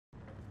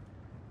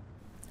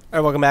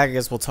Alright, welcome back. I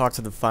guess we'll talk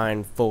to the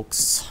fine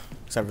folks.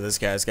 Except for this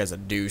guy. This guy's a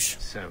douche.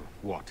 So,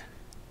 what?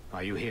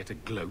 Are you here to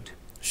gloat?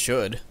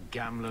 Should.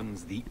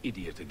 Gamlen's the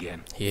idiot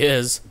again. He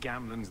is.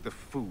 Gamlen's the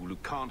fool who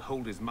can't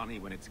hold his money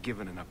when it's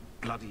given in a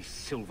bloody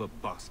silver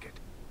basket.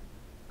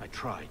 I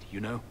tried, you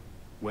know,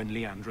 when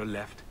Leandra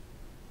left.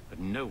 But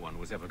no one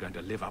was ever going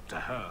to live up to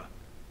her.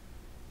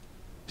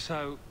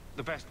 So,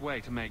 the best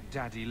way to make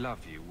Daddy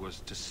love you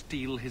was to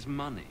steal his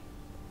money?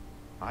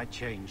 I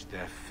changed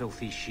their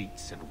filthy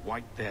sheets and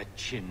wiped their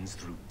chins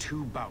through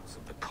 2 bouts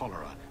of the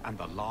cholera, and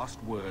the last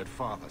word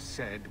Father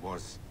said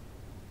was...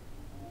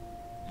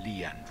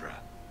 Leandra.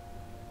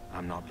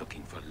 I'm not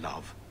looking for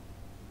love,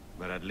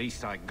 but at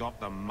least I got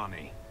the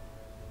money.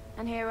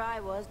 And here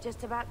I was,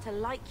 just about to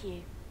like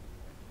you.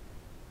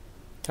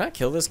 Can I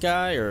kill this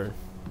guy, or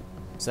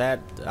is that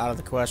out of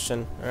the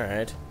question?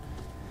 Alright.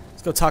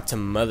 Let's go talk to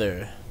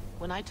Mother.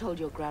 When I told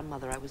your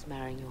grandmother I was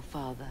marrying your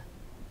father,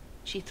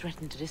 she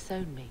threatened to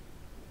disown me.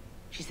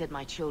 She said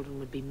my children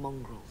would be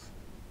mongrels.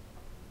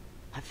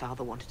 My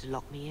father wanted to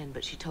lock me in,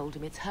 but she told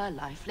him it's her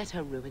life, let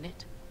her ruin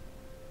it.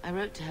 I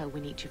wrote to her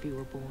when each of you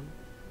were born.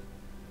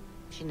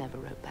 She never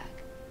wrote back.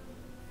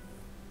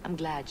 I'm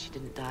glad she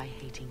didn't die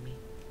hating me.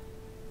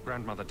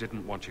 Grandmother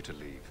didn't want you to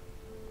leave.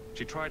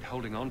 She tried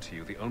holding on to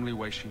you the only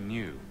way she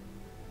knew.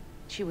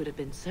 She would have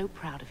been so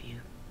proud of you.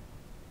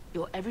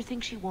 You're everything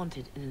she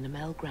wanted in an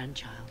Amel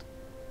grandchild.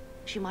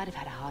 She might have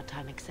had a hard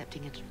time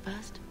accepting it at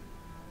first,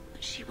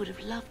 but she would have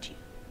loved you,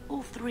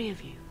 all 3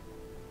 of you.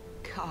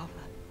 Carver.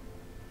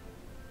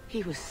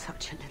 He was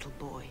such a little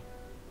boy.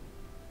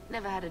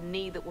 Never had a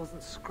knee that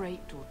wasn't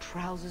scraped or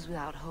trousers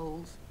without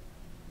holes.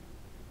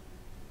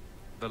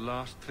 The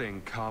last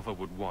thing Carver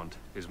would want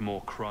is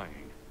more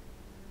crying.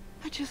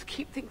 I just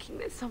keep thinking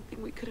there's something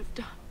we could have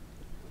done.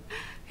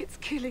 It's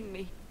killing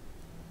me.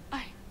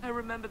 I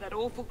remember that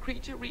awful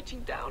creature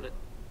reaching down and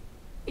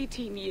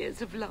 18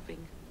 years of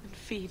loving and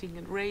feeding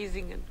and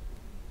raising, and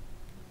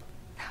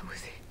that was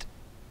it.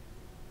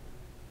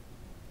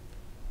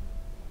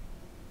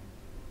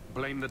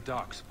 Blame the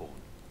Darkspawn,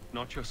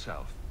 not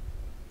yourself.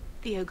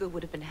 The ogre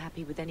would have been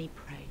happy with any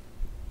prey.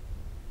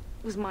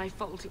 It was my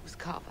fault it was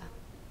Carver.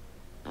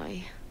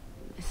 I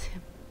miss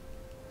him.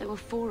 There were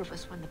 4 of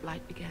us when the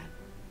Blight began.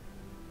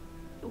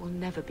 It will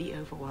never be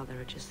over while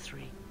there are just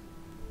 3.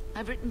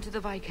 I've written to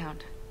the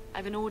Viscount.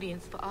 I've an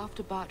audience for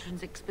after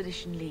Bartrand's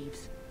expedition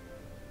leaves.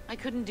 I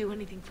couldn't do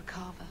anything for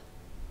Carver,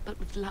 but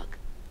with luck,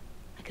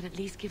 I could at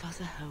least give us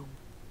a home.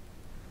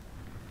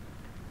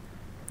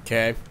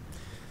 Okay.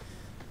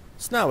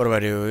 So now what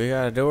do? We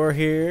got a door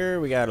here.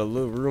 We got a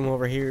little room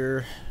over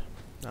here.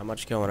 Not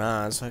much going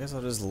on, so I guess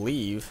I'll just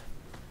leave.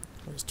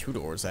 There's 2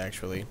 doors,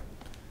 actually.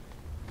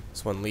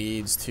 This one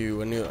leads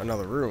to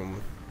another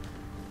room,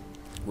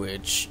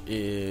 which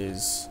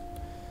is...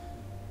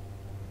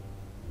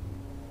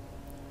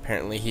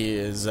 Apparently he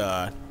is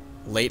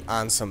late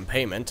on some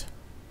payment.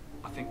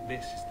 I think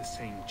this is the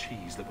same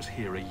cheese that was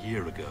here a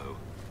year ago.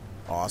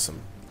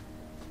 Awesome.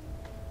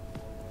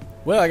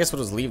 Well, I guess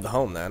we'll just leave the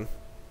home then.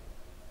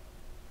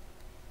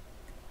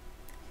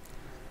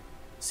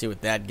 See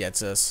what that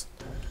gets us.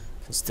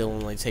 Can still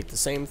only take the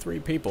same 3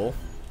 people.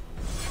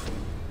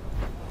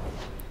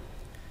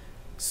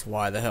 So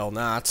why the hell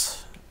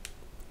not?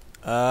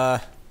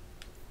 Alright.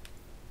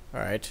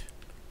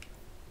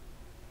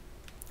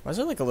 Why is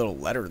there like a little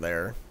letter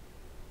there?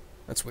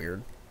 That's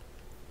weird.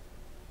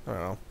 I don't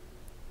know.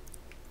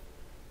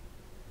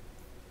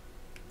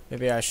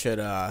 Maybe I should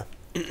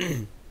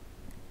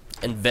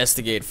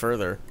investigate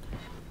further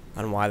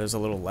on why there's a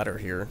little letter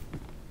here.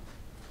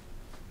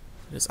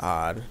 It is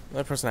odd. The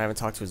other person I haven't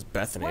talked to is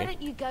Bethany. Why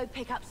don't you go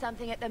pick up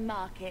something at the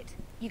market?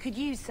 You could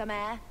use some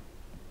air.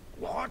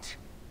 What?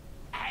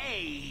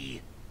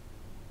 Hey!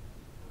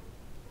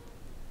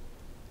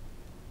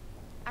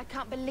 I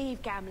can't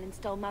believe Gamlen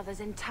stole Mother's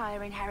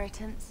entire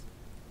inheritance.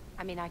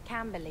 I mean, I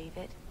can believe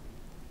it.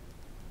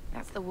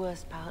 That's the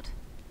worst part.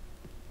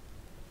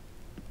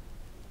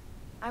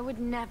 I would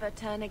never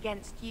turn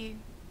against you.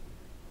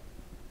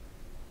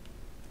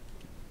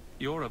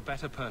 You're a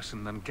better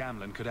person than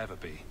Gamlen could ever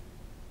be.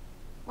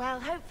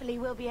 Well, hopefully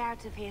we'll be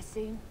out of here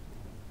soon.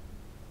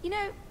 You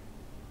know,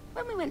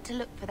 when we went to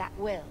look for that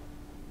will,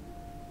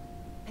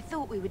 I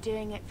thought we were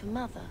doing it for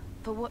Mother,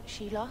 for what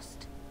she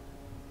lost.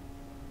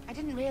 I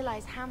didn't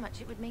realize how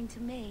much it would mean to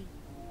me.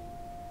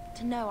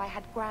 To know I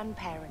had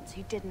grandparents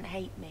who didn't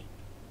hate me.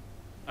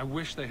 I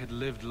wish they had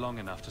lived long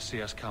enough to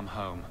see us come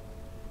home.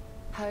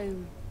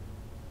 Home.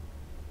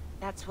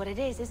 That's what it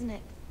is, isn't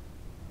it?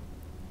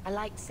 I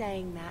like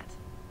saying that.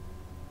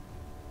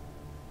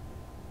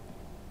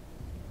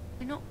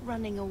 We're not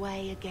running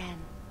away again.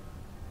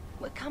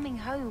 We're coming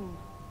home.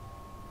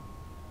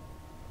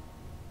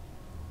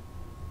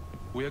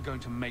 We are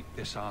going to make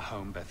this our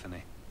home,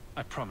 Bethany.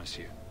 I promise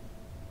you.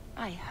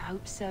 I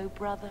hope so,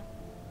 brother.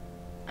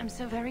 I'm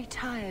so very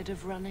tired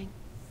of running.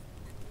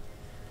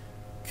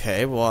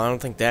 Okay, well, I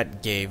don't think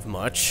that gave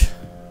much.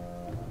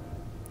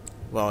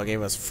 Well, it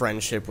gave us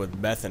friendship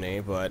with Bethany,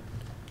 but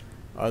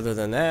other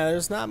than that,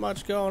 there's not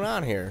much going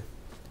on here.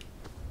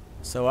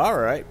 So,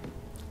 alright.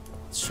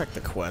 Let's check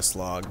the quest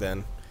log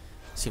then.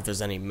 See if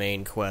there's any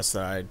main quests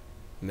that I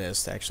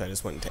missed. Actually, I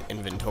just went into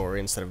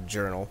inventory instead of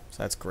journal,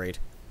 so that's great.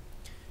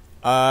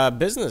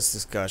 Business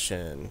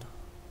discussion.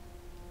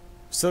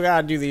 Still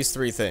gotta do these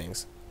 3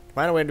 things.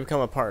 Find a way to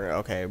become a partner.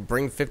 Okay,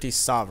 bring 50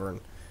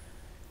 sovereign.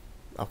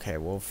 Okay,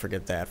 we'll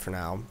forget that for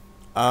now.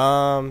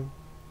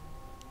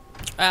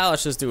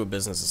 Let's just do a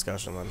business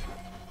discussion then.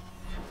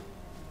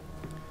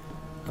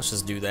 Let's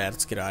just do that.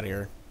 Let's get out of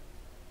here.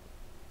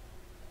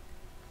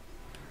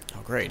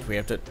 Oh, great. We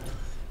have to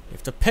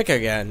pick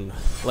again.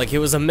 Like it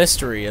was a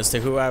mystery as to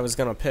who I was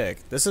gonna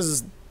pick. This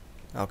is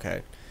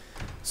okay.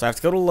 So I have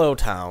to go to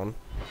Lowtown.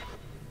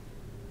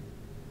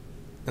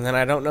 And then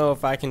I don't know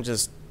if I can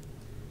just...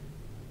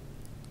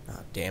 Oh,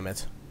 damn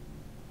it.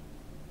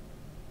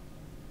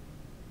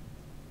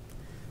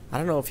 I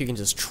don't know if you can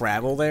just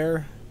travel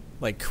there,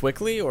 like,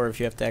 quickly, or if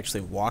you have to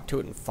actually walk to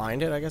it and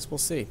find it. I guess we'll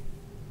see.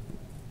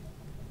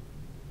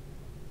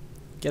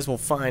 Guess we'll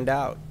find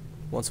out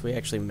once we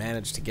actually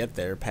manage to get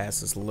there past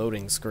this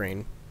loading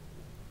screen.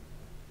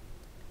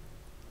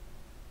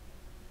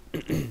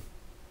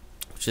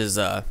 Which is,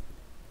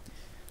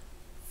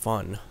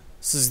 fun.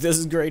 This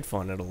is great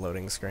fun at a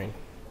loading screen.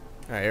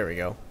 Alright, here we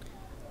go.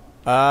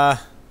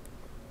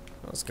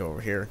 Let's go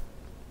over here.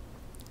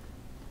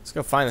 Let's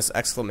go find this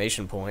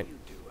exclamation point.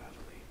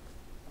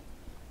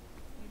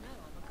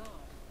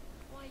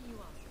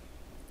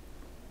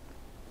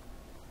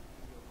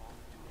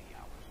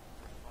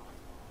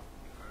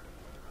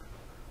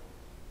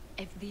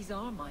 If these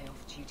are my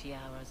off-duty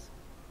hours.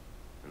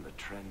 And the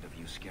trend of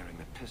you scaring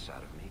the piss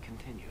out of me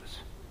continues.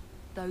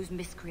 Those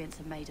miscreants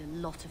have made a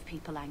lot of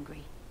people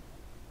angry.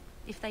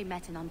 If they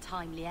met an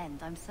untimely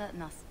end, I'm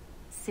certain us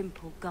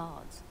simple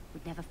guards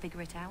would never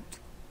figure it out.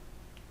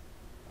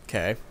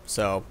 Okay,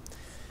 so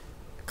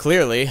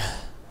clearly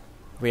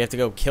we have to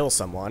go kill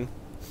someone.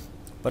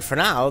 But for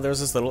now, there's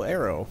this little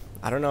arrow.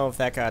 I don't know if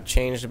that got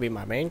changed to be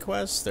my main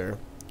quest or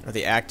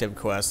the active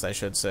quest, I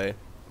should say.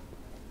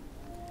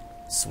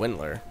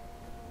 Swindler.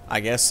 I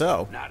guess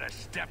so. Not a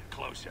step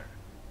closer.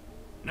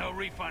 No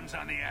refunds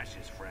on the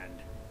ashes, friend.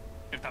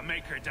 If the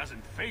Maker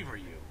doesn't favor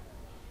you,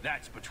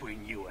 that's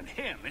between you and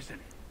him, isn't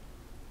it?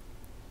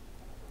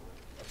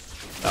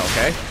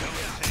 Okay.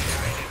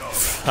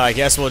 I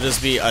guess we'll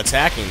just be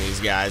attacking these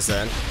guys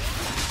then.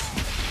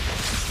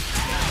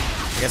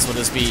 I guess we'll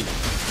just be...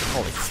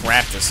 Holy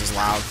crap, this is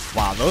loud.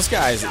 Wow, those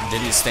guys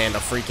didn't stand a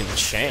freaking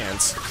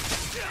chance.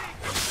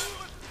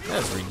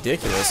 That is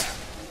ridiculous.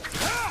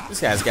 This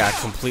guy's got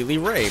completely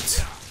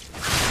raped.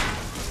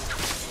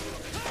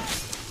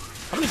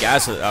 How many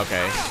guys are...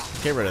 Okay,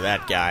 get rid of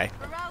that guy.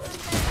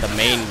 The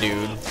main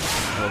dude.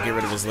 We'll get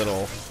rid of his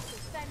little...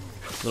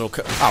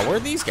 Oh,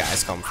 where'd these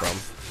guys come from?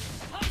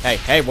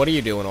 Hey, what are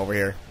you doing over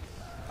here?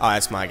 Oh,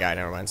 that's my guy.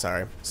 Never mind,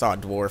 sorry. Saw a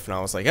dwarf and I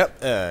was like,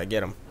 yep,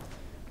 get him.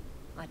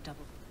 I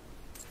double.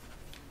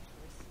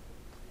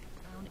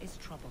 Town is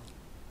trouble.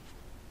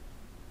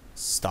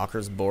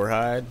 Stalker's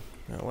boarhide.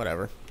 Oh,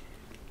 whatever.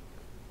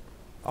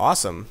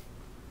 Awesome.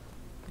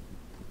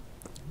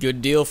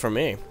 Good deal for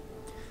me.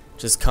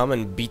 Just come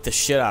and beat the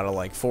shit out of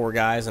like 4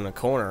 guys in a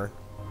corner.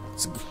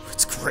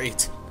 It's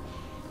great.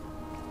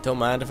 Don't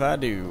mind if I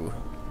do.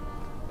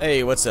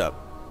 Hey, what's up?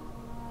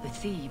 The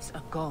thieves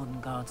are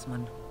gone,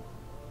 guardsman.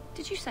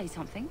 Did you say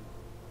something?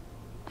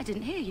 I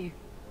didn't hear you.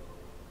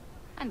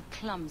 And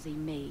clumsy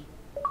me.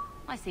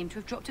 I seem to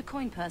have dropped a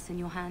coin purse in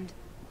your hand.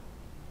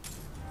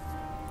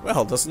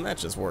 Well, doesn't that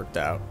just worked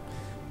out?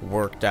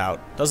 Worked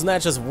out. Doesn't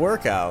that just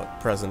work out?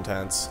 Present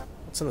tense.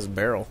 What's in this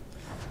barrel?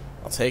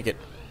 I'll take it.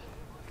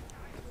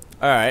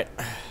 Alright.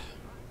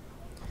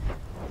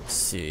 Let's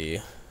see.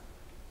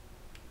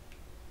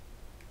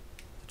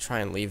 Try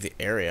and leave the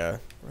area.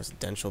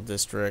 Residential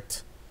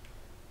district.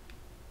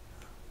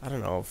 I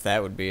don't know if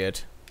that would be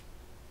it.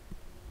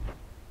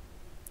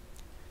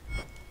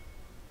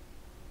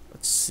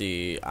 Let's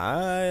see.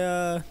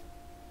 That's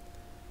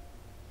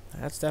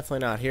definitely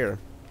not here.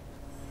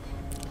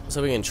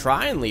 So we can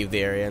try and leave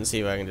the area and see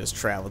if I can just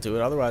travel to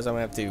it. Otherwise, I'm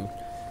going to have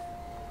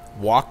to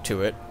walk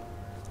to it.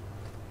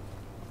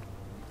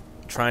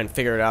 Try and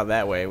figure it out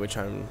that way, which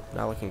I'm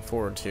not looking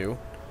forward to.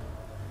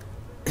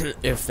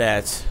 If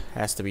that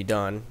has to be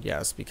done,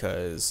 yes,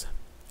 because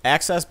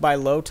access by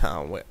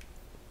Lowtown. Wait,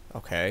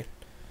 okay.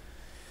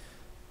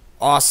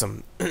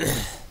 Awesome.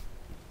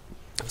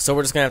 So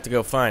we're just going to have to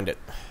go find it.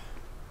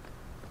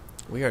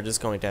 We are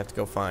just going to have to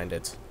go find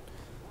it.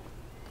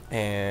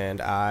 And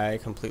I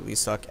completely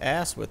suck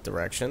ass with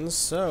directions,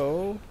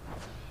 so...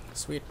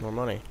 Sweet, more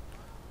money.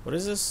 What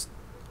is this?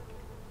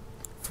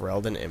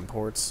 Ferelden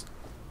Imports.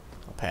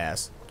 I'll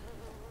pass.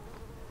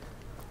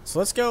 So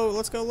let's go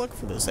look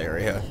for this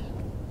area.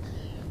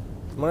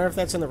 I wonder if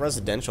that's in the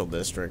residential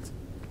district.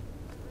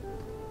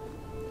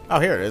 Oh,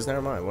 here it is.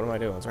 Never mind. What am I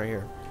doing? It's right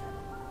here.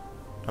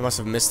 I must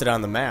have missed it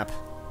on the map.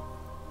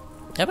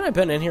 Haven't I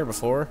been in here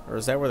before? Or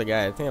is that where the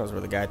guy... I think that was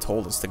where the guy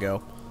told us to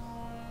go.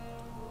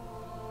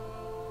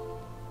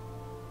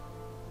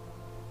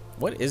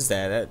 What is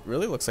that? That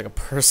really looks like a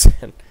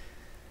person.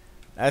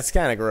 That's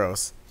kind of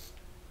gross.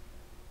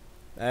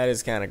 That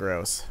is kind of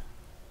gross.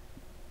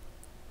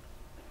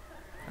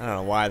 I don't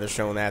know why they're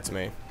showing that to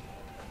me.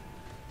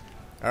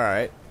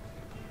 Alright.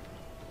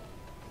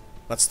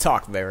 Let's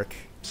talk, Varric.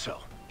 So,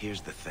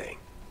 here's the thing.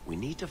 We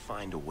need to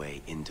find a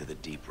way into the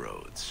deep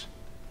roads.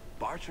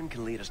 Bartrand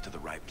can lead us to the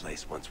right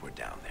place once we're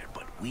down there,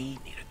 but we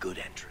need a good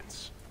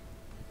entrance.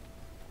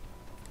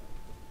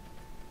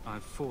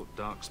 I've fought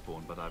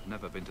Darkspawn, but I've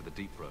never been to the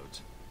deep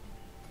roads.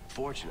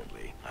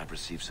 Fortunately, I've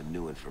received some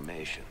new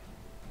information.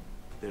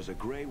 There's a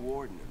Grey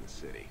Warden in the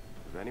city.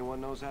 If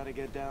anyone knows how to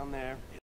get down there,